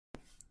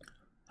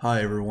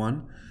Hi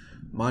everyone,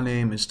 my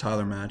name is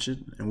Tyler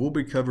Matchett, and we'll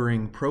be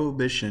covering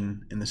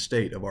Prohibition in the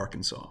state of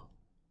Arkansas.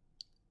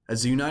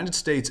 As the United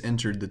States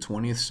entered the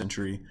 20th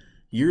century,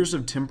 years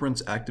of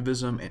temperance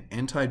activism and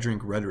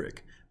anti-drink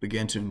rhetoric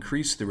began to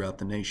increase throughout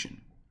the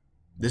nation.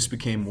 This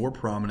became more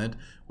prominent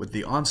with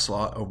the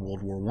onslaught of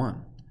World War I,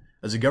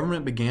 as the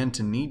government began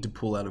to need to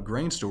pull out of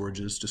grain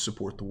storages to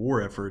support the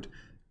war effort,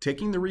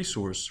 taking the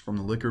resource from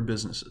the liquor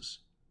businesses.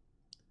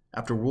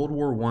 After World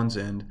War I's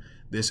end,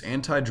 this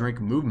anti-drink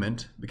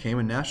movement became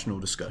a national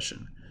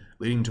discussion,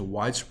 leading to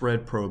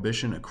widespread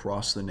prohibition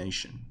across the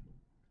nation.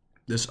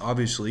 This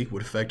obviously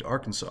would affect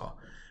Arkansas,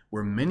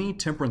 where many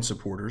temperance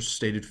supporters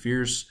stated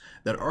fears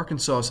that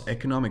Arkansas's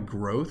economic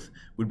growth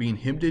would be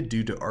inhibited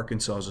due to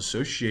Arkansas's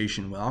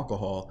association with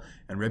alcohol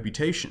and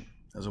reputation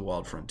as a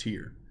wild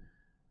frontier.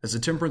 As the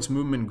temperance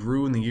movement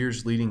grew in the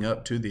years leading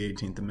up to the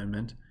 18th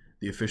Amendment,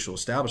 the official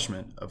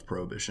establishment of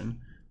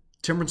Prohibition,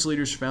 temperance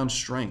leaders found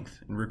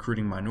strength in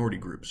recruiting minority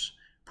groups,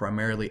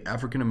 primarily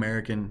African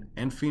American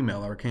and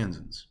female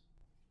Arkansans.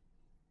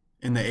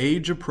 In the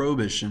age of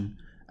Prohibition,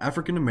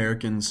 African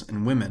Americans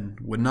and women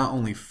would not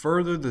only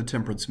further the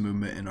temperance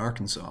movement in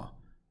Arkansas,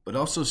 but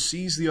also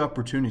seize the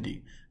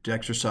opportunity to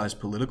exercise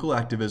political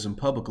activism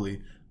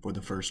publicly for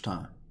the first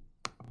time.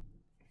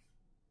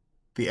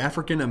 The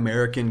African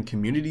American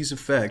community's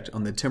effect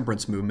on the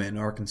temperance movement in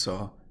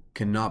Arkansas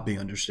cannot be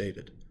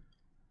understated.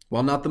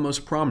 While not the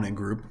most prominent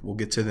group, we'll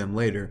get to them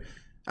later,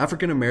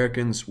 African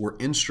Americans were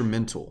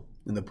instrumental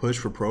in the push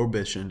for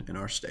prohibition in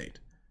our state.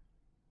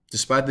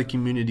 Despite the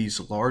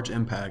community's large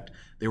impact,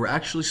 they were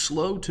actually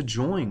slow to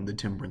join the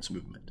temperance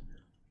movement.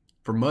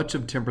 For much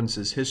of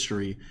temperance's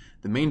history,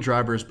 the main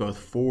drivers both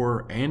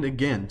for and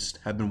against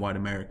have been white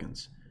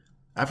Americans.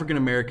 African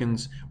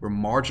Americans were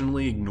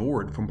marginally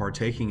ignored from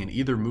partaking in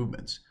either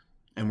movements,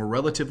 and were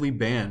relatively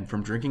banned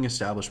from drinking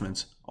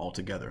establishments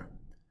altogether.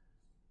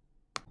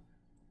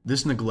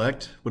 This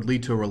neglect would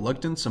lead to a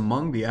reluctance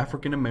among the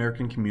African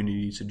American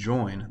community to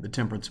join the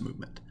temperance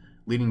movement,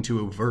 leading to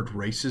overt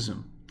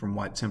racism from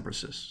white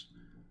temperatists.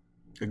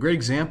 A great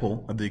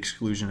example of the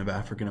exclusion of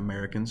African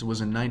Americans was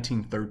in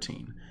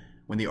 1913,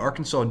 when the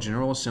Arkansas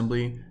General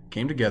Assembly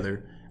came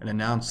together and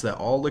announced that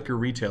all liquor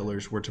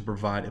retailers were to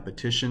provide a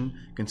petition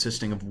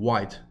consisting of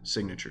white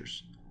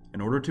signatures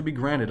in order to be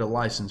granted a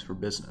license for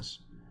business.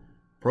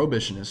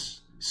 Prohibitionists,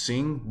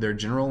 seeing their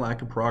general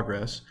lack of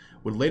progress,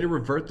 would later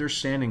revert their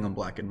standing on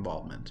black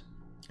involvement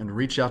and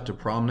reach out to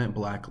prominent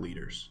black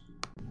leaders.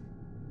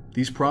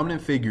 These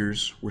prominent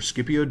figures were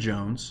Scipio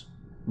Jones,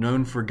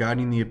 known for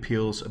guiding the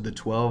appeals of the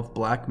 12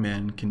 black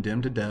men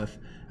condemned to death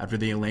after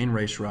the Elaine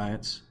race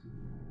riots,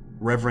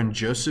 Reverend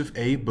Joseph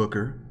A.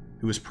 Booker,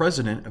 who was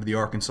president of the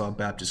Arkansas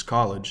Baptist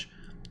College,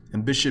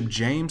 and Bishop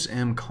James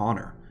M.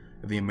 Connor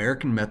of the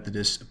American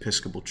Methodist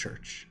Episcopal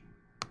Church.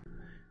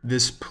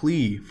 This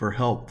plea for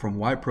help from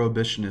white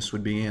prohibitionists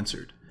would be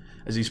answered,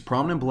 as these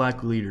prominent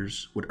black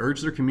leaders would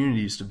urge their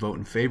communities to vote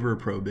in favor of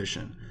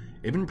prohibition,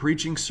 even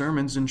preaching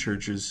sermons in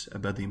churches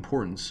about the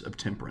importance of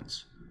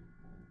temperance.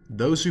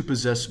 Those who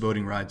possessed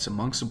voting rights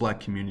amongst the black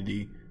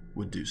community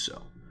would do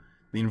so.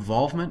 The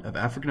involvement of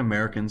African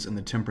Americans in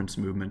the temperance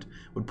movement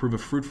would prove a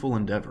fruitful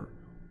endeavor,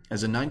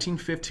 as in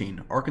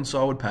 1915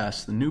 Arkansas would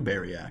pass the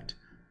Newberry Act,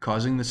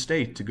 causing the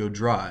state to go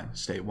dry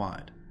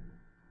statewide.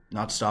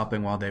 Not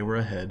stopping while they were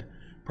ahead,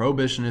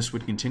 prohibitionists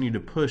would continue to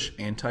push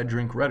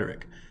anti-drink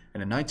rhetoric,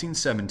 and in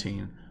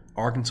 1917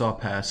 Arkansas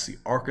passed the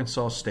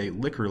Arkansas State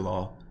Liquor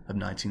Law of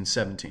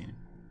 1917,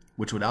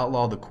 which would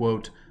outlaw the,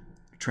 quote,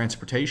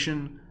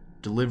 transportation,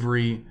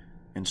 delivery,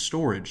 and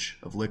storage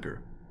of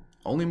liquor,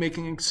 only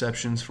making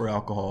exceptions for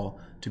alcohol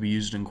to be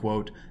used in,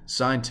 quote,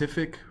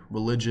 scientific,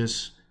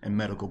 religious, and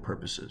medical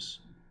purposes.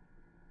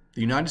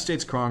 The United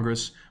States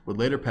Congress would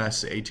later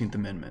pass the 18th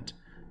Amendment,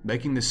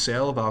 making the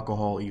sale of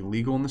alcohol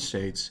illegal in the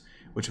states,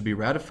 which would be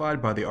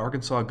ratified by the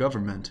Arkansas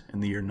government in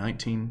the year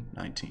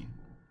 1919.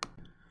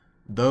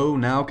 Though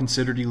now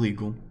considered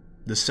illegal,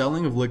 the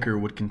selling of liquor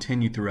would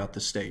continue throughout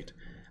the state,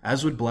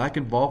 as would black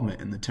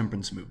involvement in the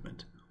temperance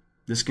movement.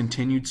 This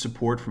continued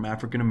support from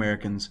African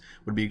Americans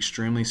would be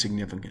extremely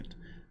significant,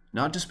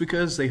 not just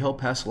because they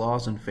helped pass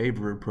laws in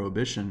favor of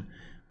prohibition,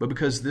 but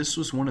because this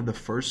was one of the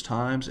first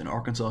times in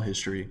Arkansas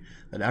history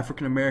that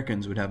African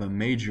Americans would have a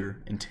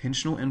major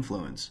intentional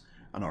influence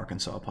on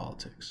Arkansas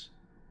politics.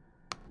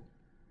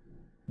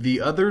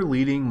 The other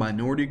leading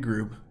minority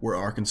group were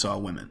Arkansas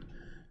women,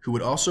 who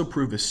would also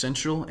prove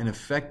essential and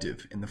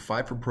effective in the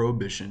fight for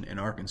prohibition in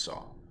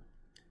Arkansas.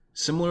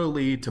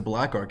 Similarly to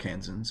black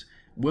Arkansans,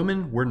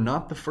 women were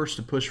not the first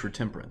to push for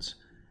temperance.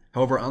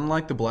 However,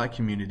 unlike the black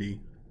community,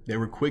 they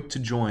were quick to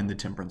join the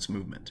temperance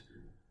movement.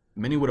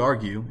 Many would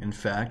argue, in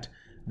fact,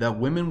 that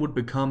women would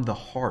become the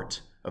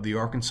heart of the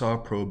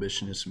Arkansas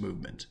prohibitionist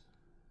movement.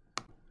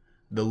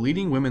 The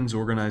leading women's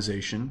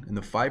organization in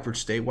the fight for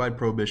statewide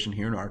prohibition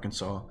here in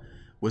Arkansas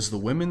was the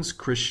Women's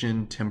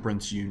Christian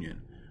Temperance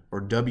Union,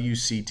 or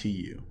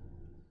WCTU.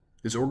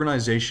 This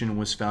organization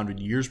was founded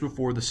years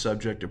before the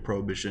subject of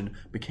prohibition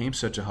became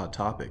such a hot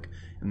topic,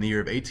 in the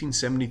year of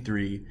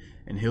 1873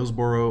 in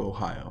Hillsboro,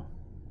 Ohio.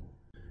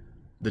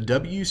 The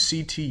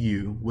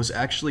WCTU was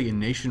actually a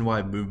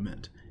nationwide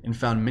movement and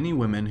found many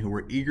women who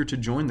were eager to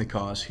join the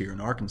cause here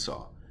in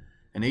Arkansas.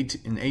 In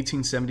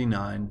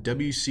 1879,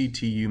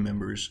 WCTU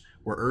members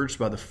were urged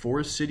by the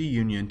Forest City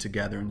Union to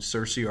gather in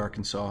Searcy,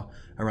 Arkansas,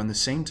 around the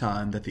same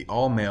time that the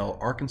all-male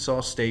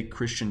Arkansas State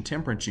Christian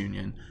Temperance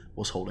Union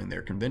was holding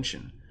their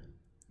convention.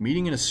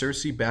 Meeting in a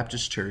Searcy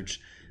Baptist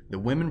church, the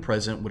women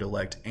present would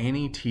elect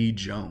Annie T.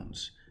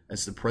 Jones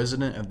as the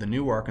president of the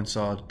new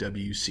Arkansas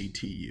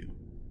WCTU.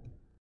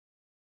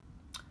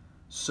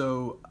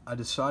 So I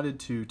decided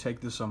to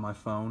take this on my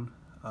phone.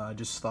 I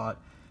just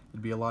thought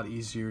it'd be a lot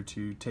easier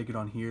to take it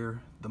on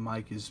here. The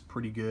mic is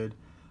pretty good,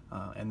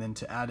 and then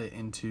to add it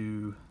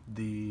into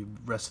the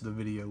rest of the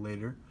video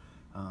later.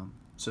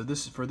 So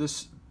for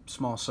this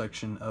small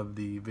section of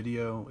the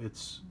video,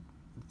 it's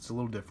a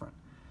little different.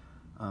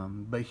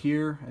 But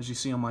here, as you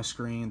see on my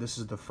screen, this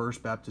is the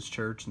First Baptist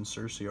Church in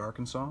Searcy,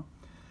 Arkansas.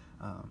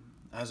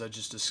 As I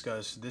just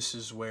discussed, this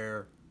is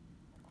where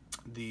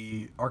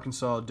the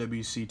Arkansas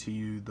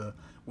WCTU, the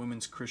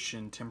Women's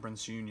Christian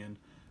Temperance Union,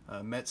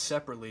 met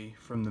separately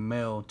from the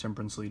male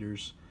temperance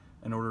leaders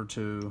in order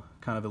to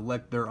kind of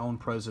elect their own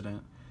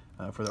president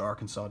for the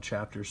Arkansas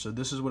chapter. So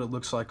this is what it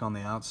looks like on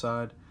the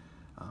outside.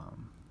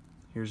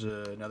 Here's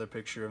another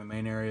picture of the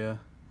main area.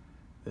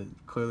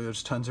 Clearly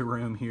there's tons of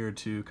room here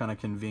to kind of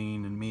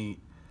convene and meet.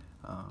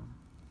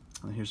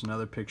 And here's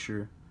another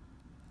picture.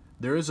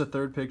 There is a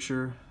third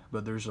picture,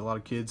 but there's a lot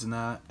of kids in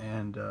that,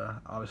 and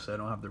obviously I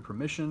don't have their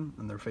permission,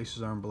 and their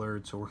faces aren't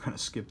blurred, so we're going to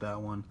skip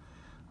that one.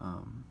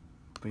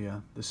 But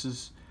yeah, this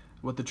is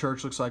what the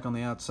church looks like on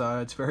the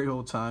outside. It's very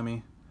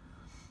old-timey.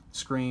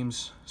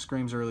 Screams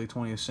early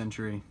 20th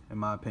century, in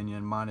my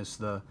opinion, minus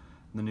the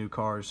new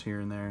cars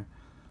here and there.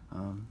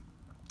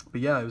 But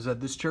yeah, it was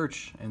at this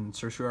church in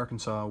Searcy,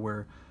 Arkansas,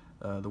 where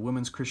the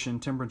Women's Christian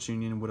Temperance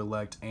Union would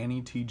elect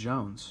Annie T.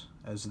 Jones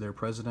as their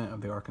president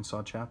of the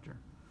Arkansas chapter.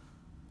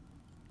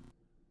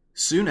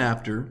 Soon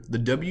after, the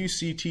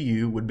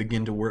WCTU would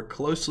begin to work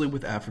closely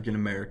with African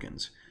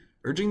Americans,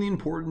 urging the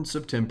importance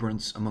of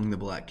temperance among the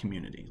black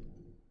community.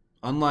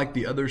 Unlike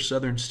the other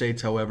southern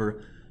states,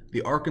 however,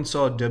 the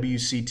Arkansas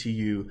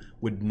WCTU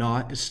would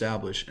not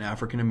establish an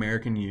African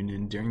American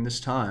union during this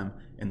time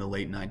in the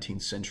late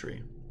 19th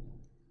century.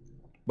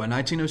 By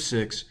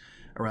 1906,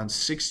 around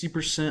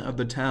 60% of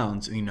the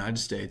towns in the United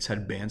States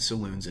had banned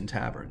saloons and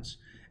taverns,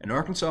 and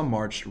Arkansas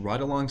marched right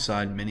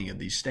alongside many of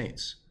these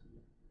states.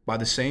 By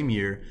the same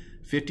year,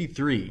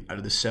 53 out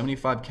of the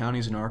 75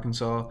 counties in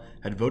Arkansas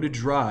had voted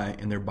dry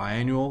in their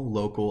biannual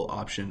local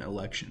option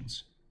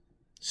elections.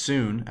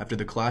 Soon after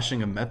the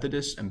clashing of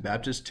Methodist and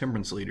Baptist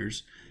temperance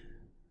leaders,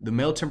 the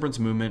male temperance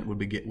movement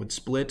would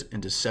split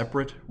into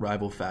separate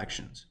rival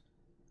factions.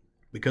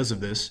 Because of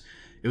this,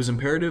 it was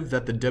imperative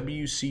that the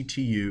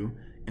WCTU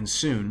and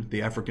soon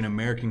the African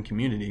American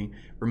community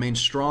remain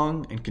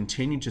strong and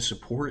continue to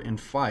support and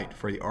fight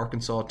for the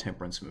Arkansas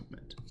temperance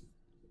movement.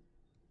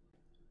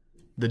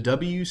 The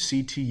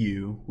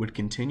WCTU would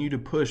continue to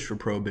push for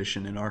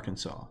prohibition in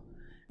Arkansas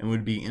and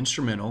would be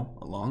instrumental,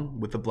 along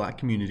with the black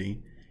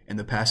community, in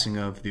the passing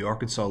of the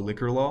Arkansas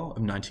Liquor Law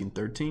of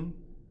 1913,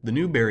 the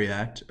Newberry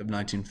Act of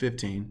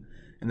 1915,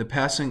 and the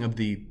passing of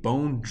the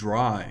Bone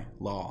Dry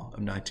Law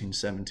of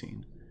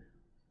 1917.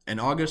 In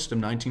August of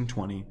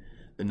 1920,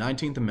 the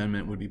 19th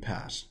Amendment would be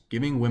passed,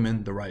 giving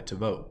women the right to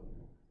vote.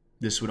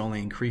 This would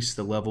only increase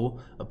the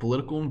level of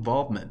political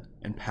involvement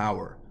and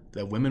power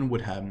that women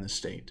would have in the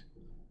state.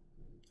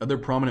 Other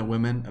prominent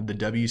women of the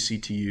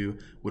WCTU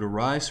would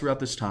arise throughout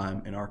this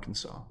time in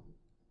Arkansas.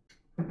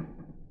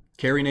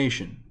 Carrie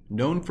Nation,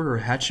 known for her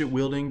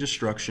hatchet-wielding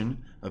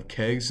destruction of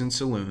kegs and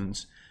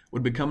saloons,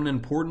 would become an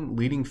important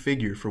leading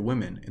figure for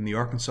women in the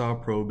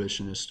Arkansas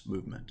Prohibitionist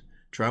movement,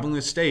 traveling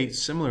the state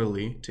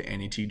similarly to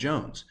Annie T.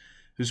 Jones,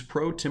 whose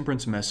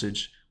pro-temperance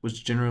message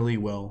was generally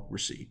well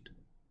received.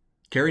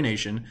 Carrie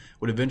Nation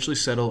would eventually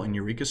settle in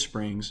Eureka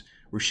Springs,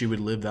 where she would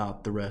live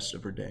out the rest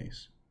of her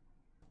days.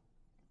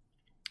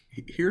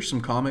 Here's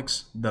some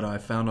comics that I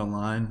found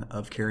online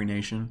of Carrie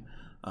Nation.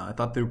 I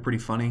thought they were pretty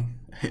funny.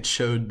 It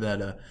showed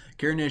that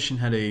Carrie Nation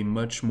had a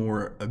much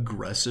more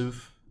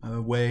aggressive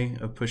way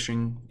of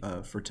pushing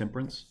for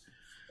temperance.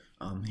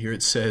 Here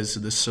it says,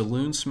 "The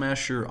Saloon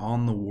Smasher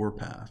on the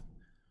Warpath."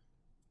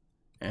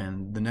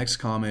 And the next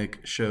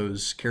comic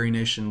shows Carrie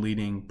Nation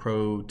leading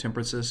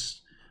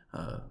pro-temperances,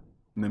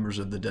 members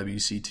of the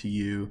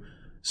WCTU,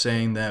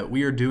 saying that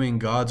we are doing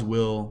God's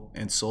will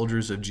and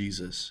soldiers of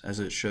Jesus, as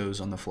it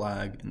shows on the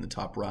flag in the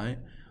top right.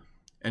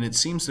 And it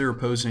seems they're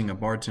opposing a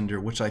bartender,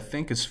 which I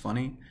think is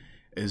funny,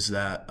 is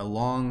that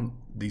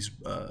along these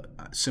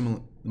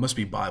must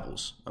be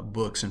Bibles,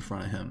 books in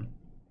front of him,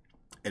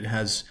 it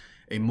has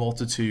a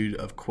multitude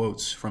of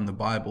quotes from the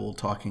Bible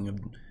talking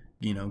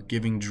of,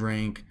 giving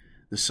drink,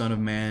 the Son of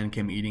Man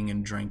came eating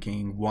and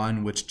drinking,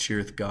 wine which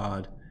cheereth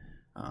God.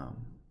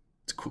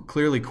 It's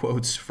clearly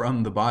quotes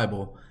from the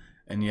Bible,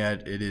 and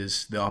yet it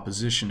is the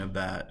opposition of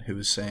that who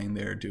is saying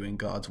they're doing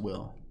God's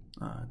will.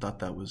 I thought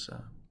that was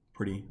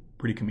pretty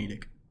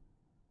comedic.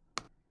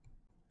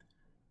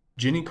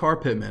 Jenny Carr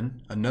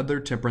Pittman, another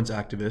temperance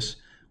activist,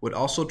 would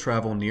also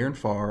travel near and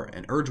far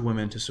and urge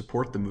women to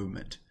support the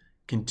movement,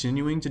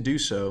 continuing to do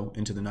so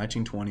into the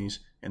 1920s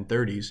and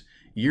 30s,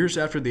 years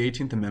after the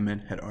 18th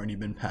Amendment had already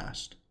been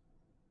passed.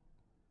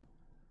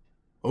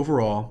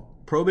 Overall,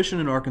 Prohibition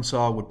in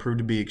Arkansas would prove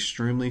to be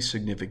extremely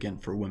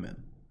significant for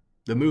women.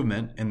 The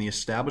movement and the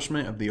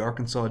establishment of the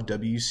Arkansas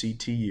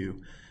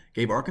WCTU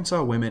gave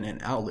Arkansas women an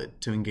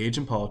outlet to engage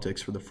in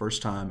politics for the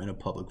first time in a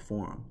public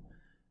forum.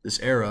 This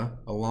era,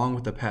 along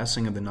with the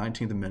passing of the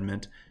 19th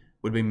Amendment,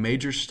 would be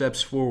major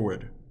steps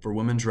forward for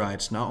women's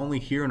rights not only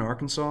here in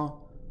Arkansas,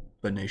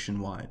 but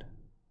nationwide.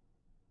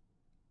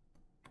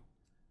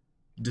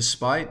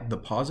 Despite the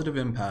positive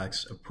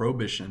impacts of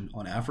Prohibition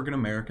on African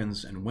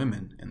Americans and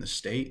women in the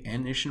state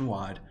and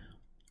nationwide,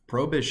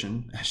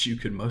 Prohibition, as you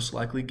could most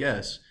likely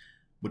guess,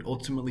 would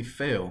ultimately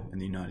fail in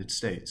the United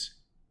States.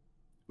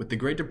 With the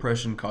Great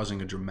Depression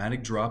causing a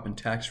dramatic drop in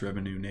tax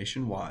revenue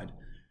nationwide,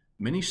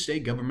 many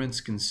state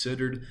governments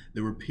considered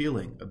the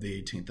repealing of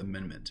the 18th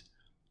Amendment.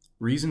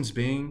 Reasons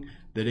being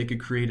that it could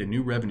create a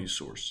new revenue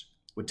source,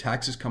 with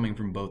taxes coming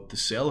from both the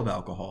sale of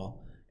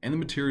alcohol and the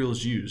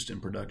materials used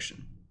in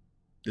production.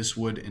 This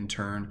would, in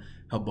turn,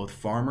 help both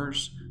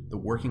farmers, the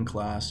working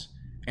class,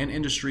 and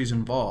industries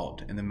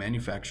involved in the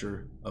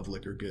manufacture of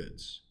liquor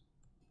goods.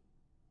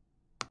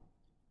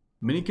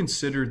 Many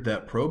considered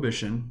that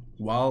Prohibition,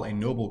 while a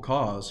noble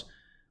cause,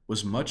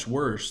 was much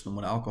worse than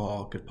what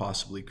alcohol could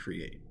possibly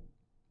create.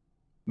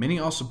 Many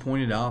also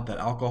pointed out that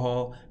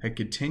alcohol had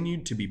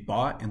continued to be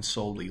bought and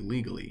sold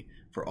illegally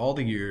for all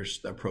the years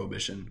that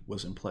Prohibition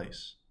was in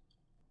place.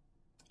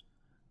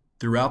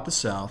 Throughout the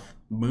South,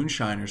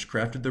 moonshiners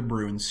crafted their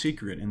brew in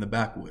secret in the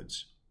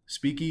backwoods.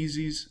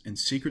 Speakeasies and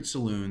secret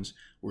saloons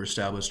were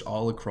established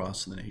all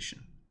across the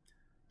nation.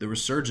 The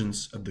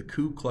resurgence of the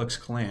Ku Klux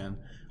Klan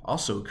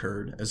also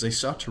occurred as they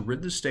sought to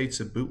rid the states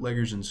of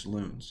bootleggers and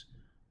saloons.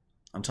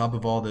 On top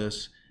of all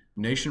this,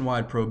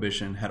 nationwide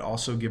prohibition had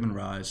also given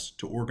rise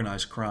to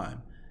organized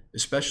crime,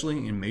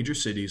 especially in major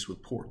cities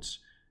with ports,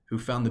 who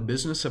found the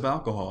business of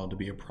alcohol to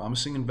be a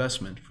promising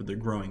investment for their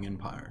growing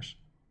empires.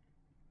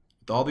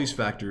 With all these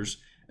factors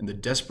and the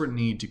desperate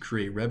need to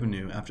create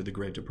revenue after the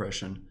Great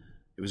Depression,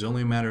 it was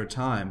only a matter of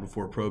time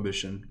before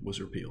Prohibition was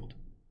repealed.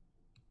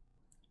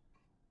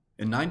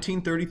 In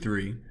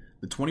 1933,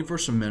 the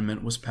 21st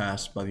Amendment was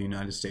passed by the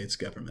United States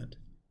government.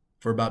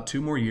 For about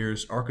 2 more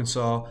years,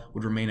 Arkansas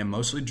would remain a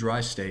mostly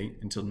dry state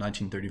until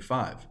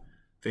 1935.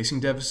 Facing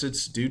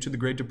deficits due to the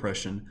Great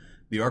Depression,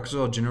 the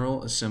Arkansas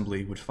General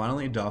Assembly would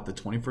finally adopt the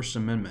 21st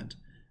Amendment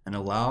and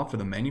allow for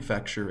the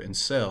manufacture and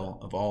sale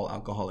of all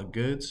alcoholic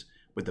goods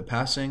with the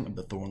passing of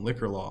the Thorn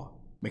Liquor Law,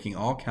 making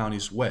all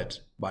counties wet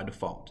by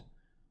default.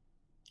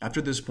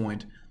 After this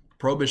point,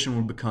 Prohibition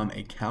would become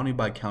a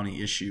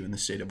county-by-county issue in the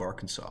state of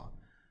Arkansas,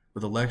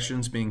 with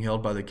elections being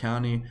held by the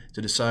county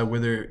to decide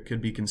whether it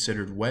could be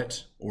considered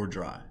wet or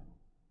dry.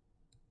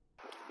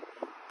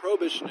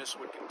 Prohibitionists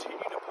would continue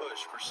to push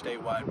for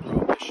statewide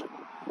prohibition,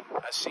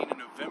 as seen in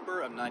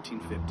November of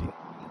 1950.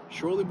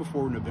 Shortly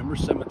before November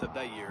 7th of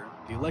that year,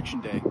 the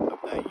election day of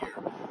that year,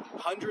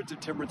 hundreds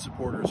of temperance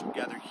supporters would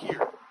gather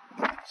here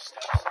at the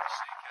steps of the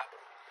state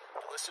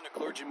capitol to listen to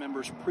clergy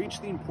members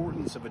preach the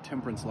importance of a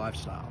temperance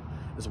lifestyle,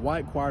 as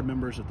white choir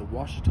members of the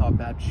Ouachita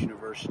Baptist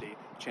University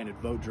chanted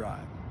 "Vote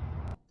Dry."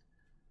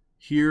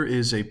 Here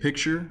is a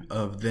picture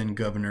of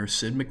then-Governor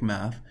Sid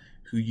McMath,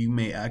 who you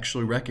may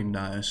actually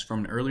recognize from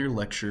an earlier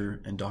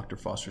lecture in Dr.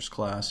 Foster's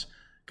class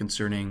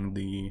concerning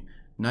the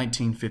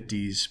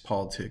 1950s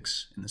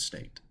politics in the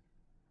state.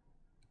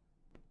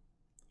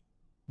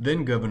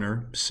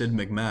 Then-Governor Sid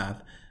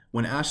McMath,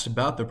 when asked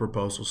about the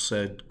proposal,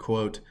 said,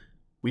 quote,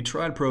 "We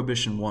tried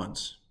prohibition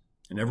once,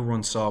 and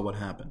everyone saw what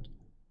happened."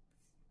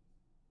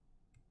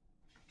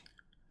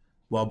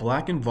 While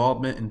black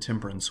involvement in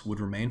temperance would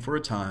remain for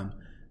a time,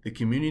 the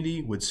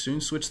community would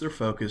soon switch their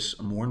focus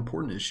on more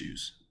important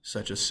issues,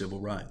 such as civil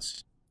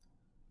rights.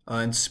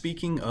 And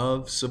speaking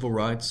of civil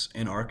rights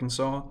in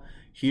Arkansas,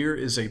 here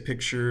is a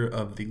picture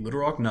of the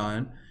Little Rock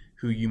Nine,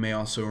 who you may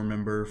also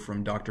remember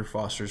from Dr.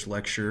 Foster's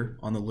lecture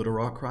on the Little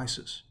Rock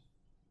Crisis.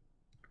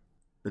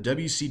 The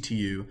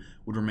WCTU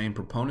would remain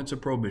proponents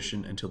of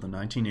prohibition until the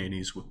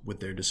 1980s with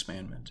their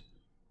disbandment.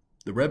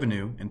 The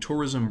revenue and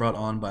tourism brought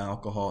on by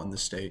alcohol in the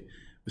state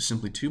was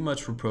simply too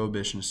much for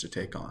prohibitionists to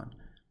take on.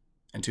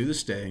 And to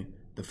this day,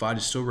 the fight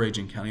is still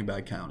raging county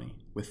by county,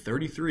 with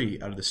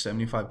 33 out of the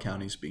 75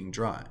 counties being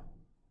dry.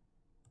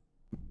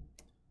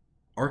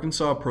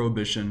 Arkansas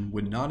prohibition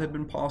would not have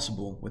been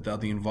possible without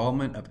the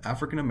involvement of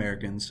African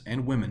Americans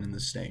and women in the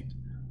state.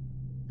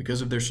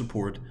 Because of their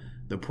support,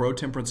 the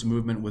pro-temperance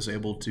movement was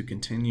able to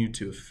continue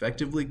to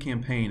effectively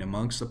campaign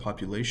amongst the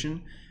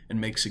population and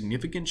make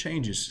significant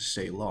changes to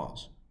state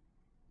laws.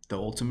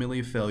 Though ultimately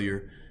a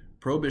failure,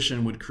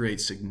 prohibition would create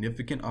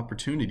significant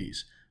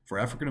opportunities for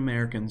African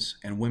Americans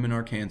and women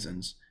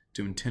Arkansans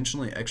to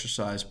intentionally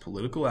exercise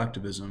political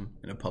activism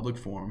in a public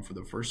forum for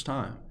the first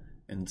time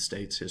in the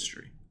state's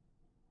history.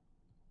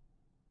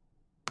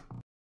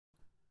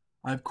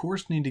 I of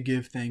course need to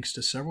give thanks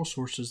to several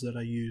sources that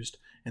I used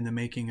in the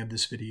making of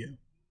this video.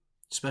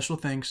 Special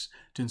thanks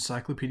to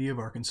Encyclopedia of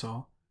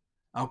Arkansas,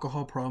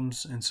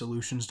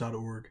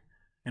 alcoholproblemsandsolutions.org,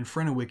 and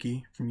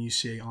Frenowiki from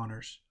UCA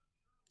Honors.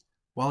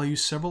 While I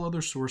used several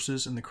other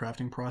sources in the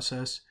crafting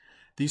process,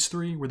 these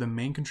three were the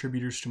main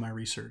contributors to my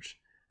research,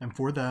 and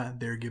for that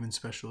they are given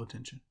special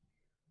attention.